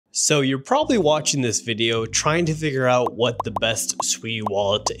So you're probably watching this video trying to figure out what the best Sui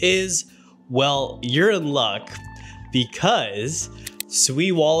wallet is. Well, you're in luck because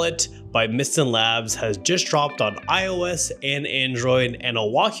Sui Wallet by Miston Labs has just dropped on iOS and Android, and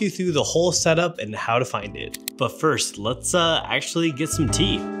I'll walk you through the whole setup and how to find it. But first, let's actually get some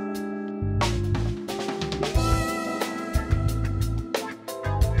tea.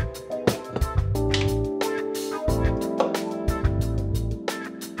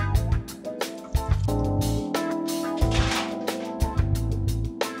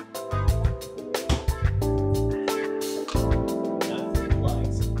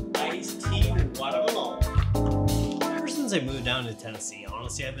 I moved down to Tennessee.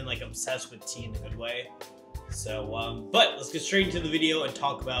 Honestly, I've been like obsessed with tea in a good way. So, but let's get straight into the video and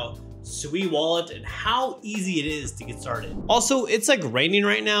talk about Sui Wallet and how easy it is to get started. Also, it's like raining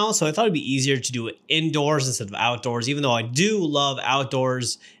right now, so I thought it'd be easier to do it indoors instead of outdoors, even though I do love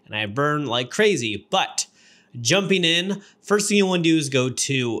outdoors and I burn like crazy. But jumping in, first thing you want to do is go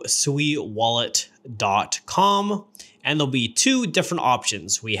to suiwallet.com, and there'll be two different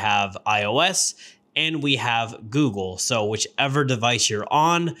options. We have iOS and we have Google. So whichever device you're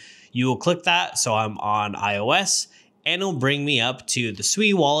on, you will click that. So I'm on iOS and it'll bring me up to the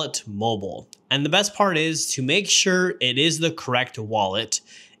Sui Wallet mobile. And the best part is to make sure it is the correct wallet,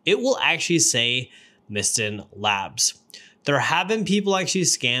 it will actually say Miston Labs. There have been people actually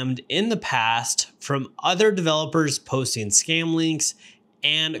scammed in the past from other developers posting scam links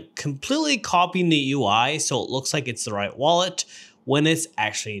and completely copying the UI so it looks like it's the right wallet when it's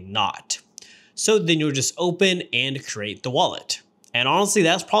actually not. So then you'll just open and create the wallet. And honestly,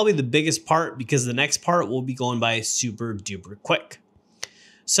 that's probably the biggest part because the next part will be going by super duper quick.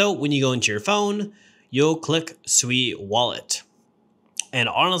 So when you go into your phone, you'll click Sui Wallet. And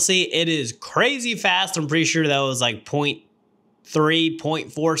honestly, it is crazy fast. I'm pretty sure that was like 0.3,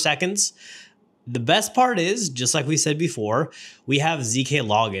 0.4 seconds. The best part is, just like we said before, we have ZK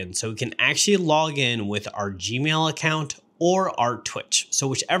login. So we can actually log in with our Gmail account or our Twitch. So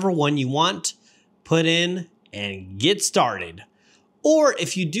whichever one you want, put in and get started. Or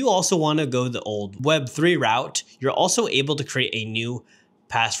if you do also want to go the old Web3 route, you're also able to create a new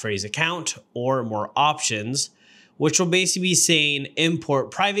passphrase account or more options, which will basically be saying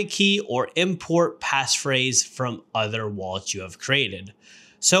import private key or import passphrase from other wallets you have created.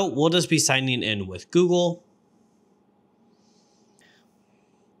 So we'll just be signing in with Google.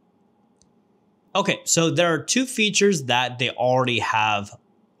 Okay, so there are two features that they already have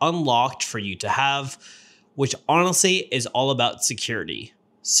unlocked for you to have, which honestly is all about security.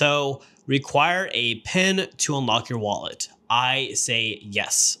 So require a PIN to unlock your wallet. I say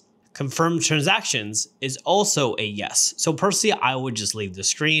yes. Confirm transactions is also a yes. So personally, I would just leave the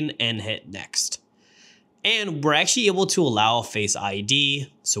screen and hit next. And we're actually able to allow Face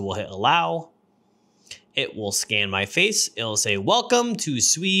ID. So we'll hit allow. It will scan my face. It'll say, welcome to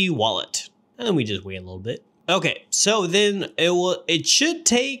Sui Wallet. And then we just wait a little bit. Okay, so then it should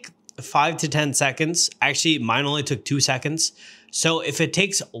take 5 to 10 seconds. Actually, mine only took 2 seconds. So if it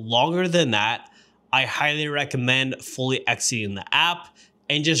takes longer than that, I highly recommend fully exiting the app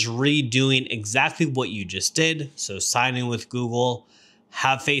and just redoing exactly what you just did. So sign in with Google,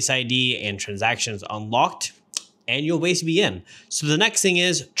 have Face ID and transactions unlocked, and you'll basically be in. So the next thing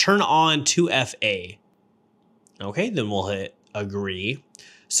is turn on 2FA. Okay, then we'll hit agree.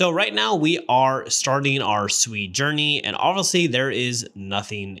 So right now we are starting our Sui journey, and obviously there is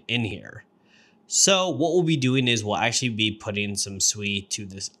nothing in here. So what we'll be doing is we'll actually be putting some Sui to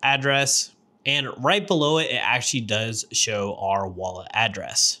this address, and right below it, it actually does show our wallet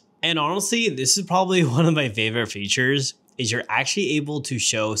address. And honestly, this is probably one of my favorite features is you're actually able to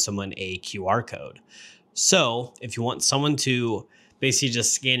show someone a QR code. So if you want someone to basically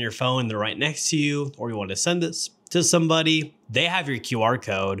just scan your phone, they're right next to you, or you want to send this to somebody, they have your QR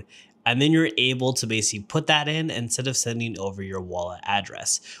code, and then you're able to basically put that in instead of sending over your wallet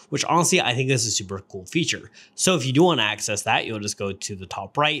address, which honestly, I think is a super cool feature. So if you do want to access that, you'll just go to the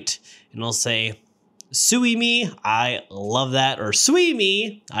top right and it'll say, Sui me, I love that, or Sui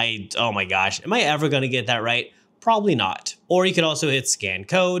me, oh my gosh, am I ever going to get that right? Probably not. Or you could also hit scan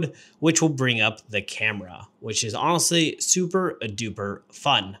code, which will bring up the camera, which is honestly super duper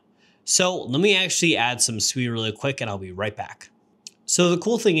fun. So let me actually add some Sui really quick and I'll be right back. So the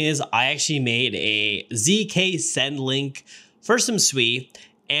cool thing is I actually made a zkSend link for some Sui.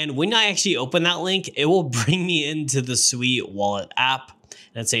 And when I actually open that link, it will bring me into the Sui Wallet app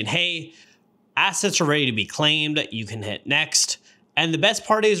and it's saying, hey, assets are ready to be claimed. You can hit next. And the best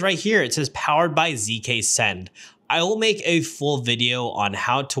part is right here, it says powered by zkSend. I will make a full video on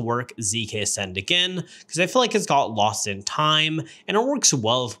how to work zkSend again, because I feel like it's got lost in time and it works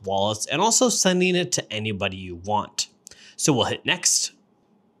well with wallets and also sending it to anybody you want. So we'll hit next.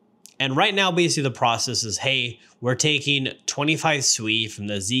 And right now, basically the process is, hey, we're taking 25 Sui from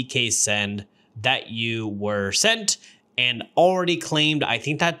the zkSend that you were sent and already claimed. I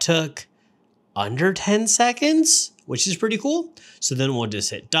think that took under 10 seconds, which is pretty cool. So then we'll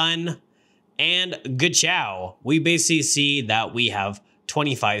just hit done and good chow. We basically see that we have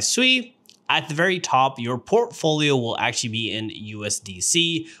 25 Sui. At the very top, your portfolio will actually be in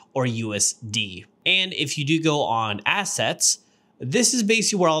USDC or USD. And if you do go on assets, this is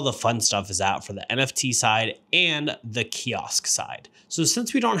basically where all the fun stuff is at for the NFT side and the kiosk side. So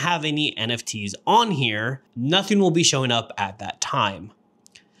since we don't have any NFTs on here, nothing will be showing up at that time.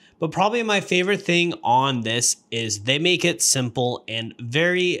 But probably my favorite thing on this is they make it simple and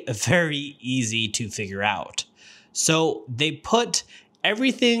very, very easy to figure out. So they put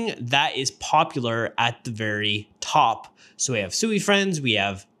everything that is popular at the very top. So we have Sui Friends, we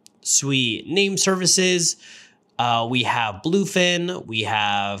have Sui Name Services, we have Bluefin, we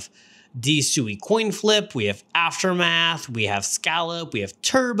have Sui Coin Flip, we have Aftermath, we have Scallop, we have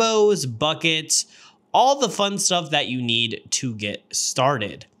Turbos, Buckets, all the fun stuff that you need to get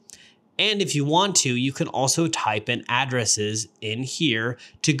started. And if you want to, you can also type in addresses in here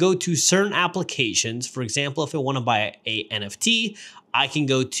to go to certain applications. For example, if I want to buy a NFT, I can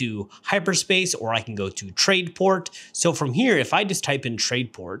go to Hyperspace or I can go to Tradeport. So from here, if I just type in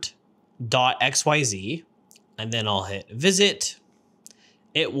tradeport.xyz and then I'll hit visit,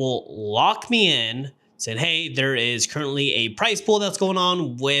 it will lock me in saying, hey, there is currently a price pool that's going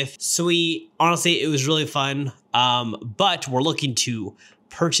on with Sui. Honestly, it was really fun, but we're looking to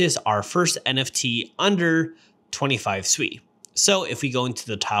purchase our first NFT under 25 Sui. So if we go into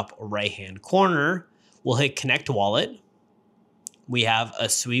the top right-hand corner, we'll hit connect wallet. We have a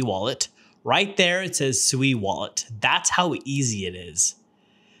Sui wallet. Right there, it says Sui Wallet. That's how easy it is.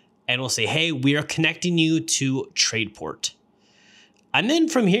 And we'll say, hey, we are connecting you to Tradeport. And then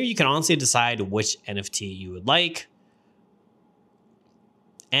from here, you can honestly decide which NFT you would like.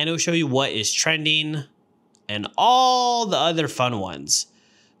 And it'll show you what is trending and all the other fun ones.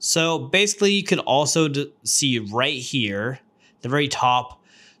 So basically, you can also see right here, the very top.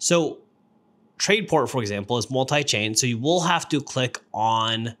 So Tradeport, for example, is multi-chain. So you will have to click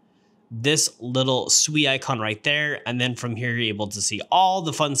on this little Sui icon right there. And then from here, you're able to see all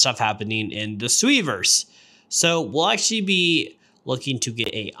the fun stuff happening in the Suiverse. So we'll actually be looking to get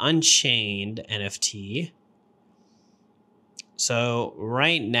a Unchained NFT. So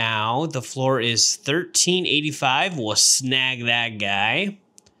right now, the floor is 1385. We'll snag that guy.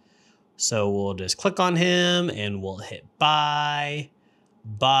 So we'll just click on him and we'll hit buy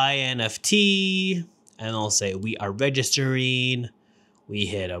NFT, and it'll say we are registering. We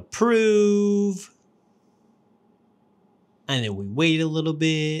hit approve, and then we wait a little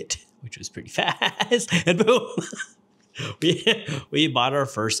bit, which was pretty fast, and boom, we bought our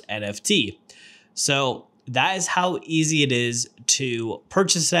first NFT. So that is how easy it is to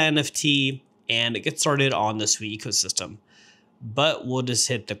purchase an NFT and get started on the Sui ecosystem. But we'll just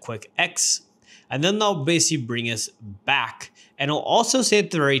hit the quick X, and then they'll basically bring us back. And it'll also say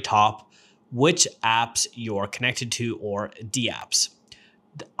at the very top which apps you're connected to or DApps.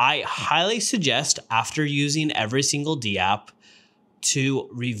 I highly suggest after using every single DApp to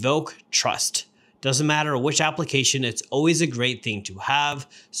revoke trust. Doesn't matter which application, it's always a great thing to have.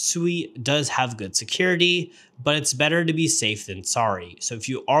 Sui does have good security, but it's better to be safe than sorry. So if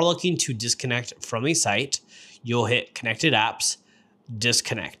you are looking to disconnect from a site, you'll hit connected apps,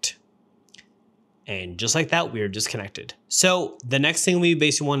 disconnect. And just like that, we are disconnected. So the next thing we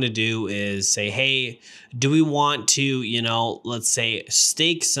basically want to do is say, hey, do we want to, let's say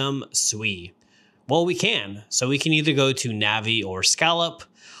stake some Sui? Well, we can. So we can either go to Navi or Scallop.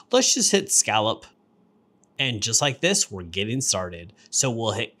 Let's just hit Scallop. And just like this, we're getting started. So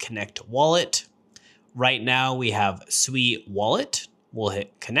we'll hit connect wallet. Right now we have Sui Wallet. We'll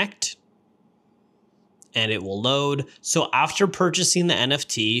hit connect. And it will load. So after purchasing the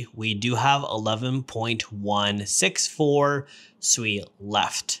NFT, we do have 11.164 Sui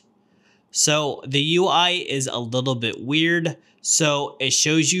left. So the UI is a little bit weird. So it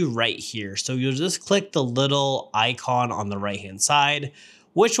shows you right here. So you'll just click the little icon on the right-hand side,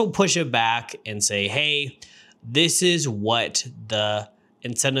 which will push it back and say, hey, this is what the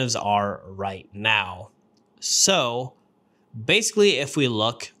incentives are right now. So basically, if we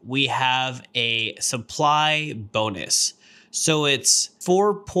look, we have a supply bonus. So it's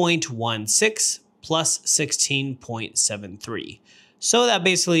 4.16 plus 16.73. So that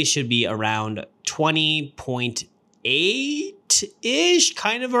basically should be around 20.8 8-ish,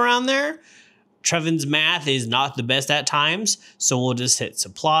 kind of around there. Trevin's math is not the best at times, so we'll just hit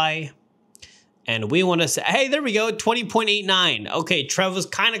supply. And we want to say, hey, there we go, 20.89. Okay, Trev was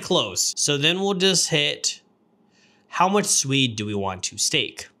kind of close. So then we'll just hit, how much SUI do we want to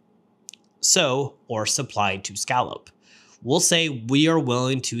stake? So, or supply to scallop. We'll say we are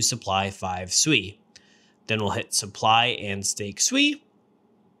willing to supply 5 SUI. Then we'll hit supply and stake SUI.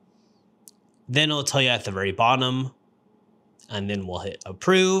 Then it'll tell you at the very bottom, and then we'll hit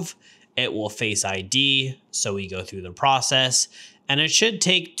approve. It will face ID, so we go through the process, and it should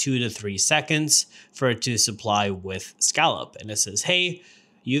take 2 to 3 seconds for it to supply with scallop. And it says, hey,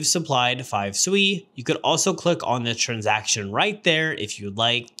 you've supplied 5 SUI. You could also click on the transaction right there if you'd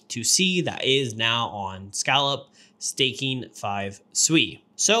like to see that is now on scallop staking 5 SUI.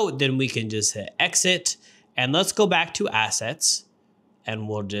 So then we can just hit exit, and let's go back to assets, and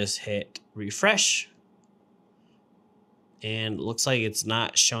we'll just hit refresh. And it looks like it's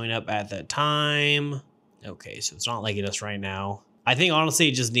not showing up at that time. Okay, so it's not liking us right now. I think honestly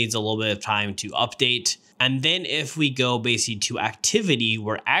it just needs a little bit of time to update. And then if we go basically to activity,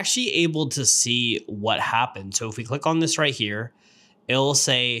 we're actually able to see what happened. So if we click on this right here, it'll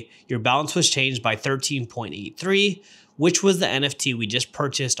say your balance was changed by 13.83, which was the NFT we just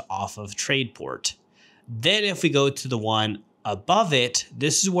purchased off of Tradeport. Then if we go to the one above it,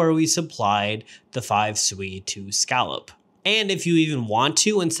 this is where we supplied the 5 SUI to scallop. And if you even want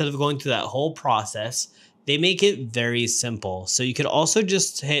to, instead of going through that whole process, they make it very simple. So you could also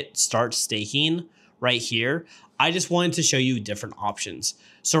just hit start staking right here. I just wanted to show you different options.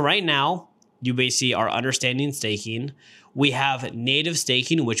 So right now, you basically are understanding staking. We have native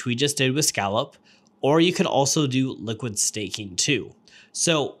staking, which we just did with scallop, or you could also do liquid staking too.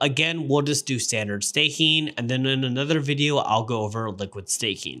 So again, we'll just do standard staking, and then in another video, I'll go over liquid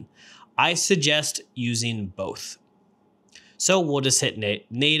staking. I suggest using both. So we'll just hit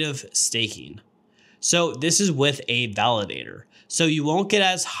native staking. So this is with a validator. So you won't get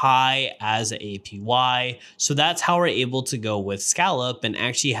as high as APY. So that's how we're able to go with scallop and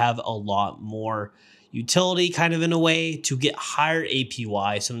actually have a lot more utility kind of in a way to get higher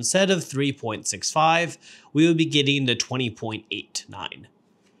APY. So instead of 3.65, we would be getting the 20.89.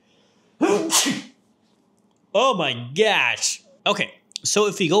 Oh my gosh. Okay, so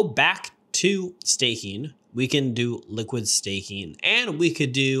if we go back to staking, we can do liquid staking and we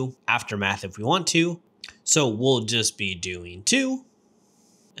could do aftermath if we want to. So we'll just be doing 2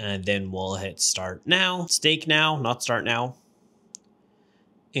 and then we'll hit start now, stake now, not start now.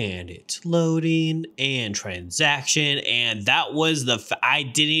 And it's loading and transaction. And that was I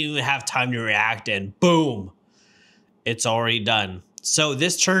didn't even have time to react and boom, it's already done. So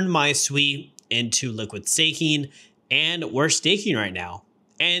this turned my SUI into liquid staking and we're staking right now.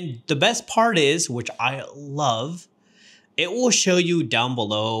 And the best part is, which I love, it will show you down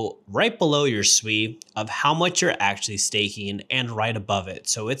below, right below your SUI of how much you're actually staking and right above it.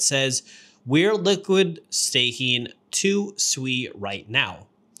 So it says we're liquid staking 2 SUI right now.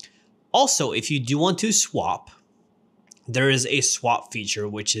 Also, if you do want to swap, there is a swap feature,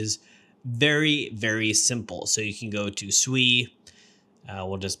 which is very, very simple. So you can go to SUI.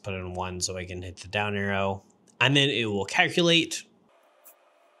 We'll just put in 1 so I can hit the down arrow and then it will calculate.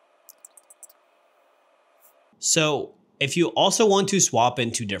 So if you also want to swap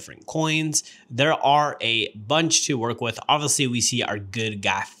into different coins, there are a bunch to work with. Obviously, we see our good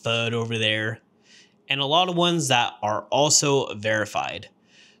guy FUD over there and a lot of ones that are also verified.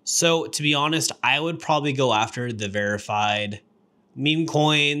 So to be honest, I would probably go after the verified meme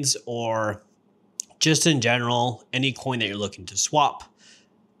coins or just in general, any coin that you're looking to swap.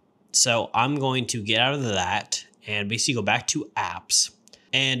 So I'm going to get out of that and basically go back to apps.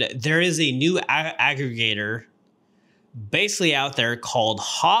 And there is a new aggregator basically out there called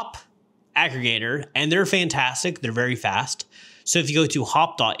Hop Aggregator, and they're fantastic. They're very fast. So if you go to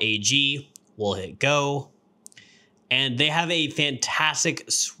hop.ag, we'll hit go. And they have a fantastic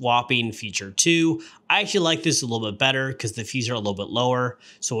swapping feature too. I actually like this a little bit better because the fees are a little bit lower.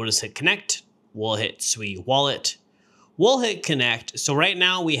 So we'll just hit connect. We'll hit Sui Wallet. We'll hit connect. So right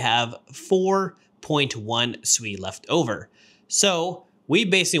now we have 4.1 SUI left over. So we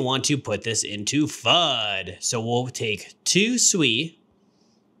basically want to put this into FUD. So we'll take 2 SUI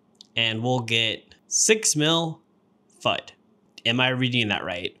and we'll get 6 mil FUD. Am I reading that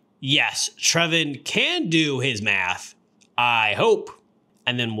right? Yes, Trevin can do his math. I hope.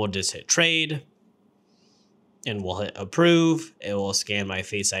 And then we'll just hit trade and we'll hit approve. It will scan my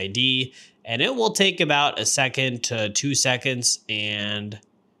Face ID and it will take about 1 second to 2 seconds and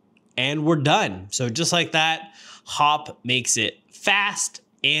we're done. So just like that, Hop makes it fast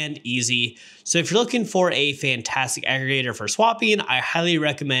and easy. So if you're looking for a fantastic aggregator for swapping, I highly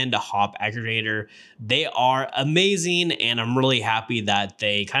recommend Hop Aggregator. They are amazing, and I'm really happy that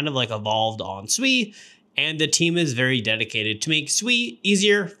they kind of like evolved on Sui, and the team is very dedicated to make Sui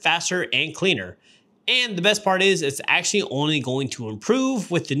easier, faster, and cleaner. And the best part is it's actually only going to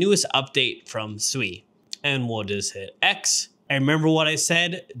improve with the newest update from Sui. And we'll just hit X. And remember what I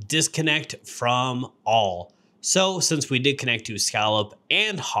said, disconnect from all. So since we did connect to Scallop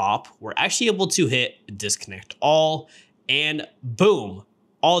and Hop, we're actually able to hit disconnect all, and boom,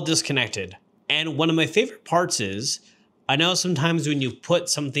 all disconnected. And one of my favorite parts is, I know sometimes when you put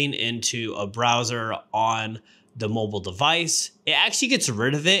something into a browser on the mobile device, it actually gets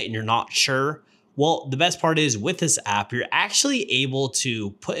rid of it and you're not sure. Well, the best part is with this app, you're actually able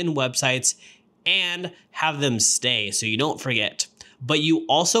to put in websites and have them stay so you don't forget. But you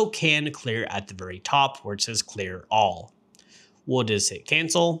also can clear at the very top where it says clear all. We'll just hit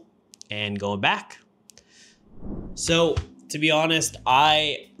cancel and go back. So to be honest,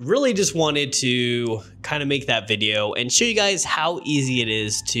 I really just wanted to kind of make that video and show you guys how easy it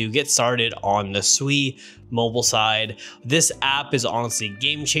is to get started on the Sui mobile side. This app is honestly a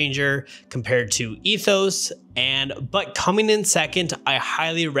game changer compared to Ethos, but coming in second, I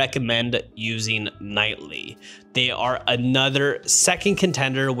highly recommend using Nightly. They are another second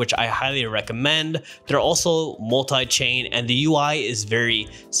contender, which I highly recommend. They're also multi-chain and the UI is very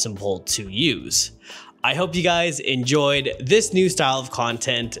simple to use. I hope you guys enjoyed this new style of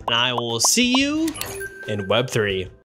content, and I will see you in Web3.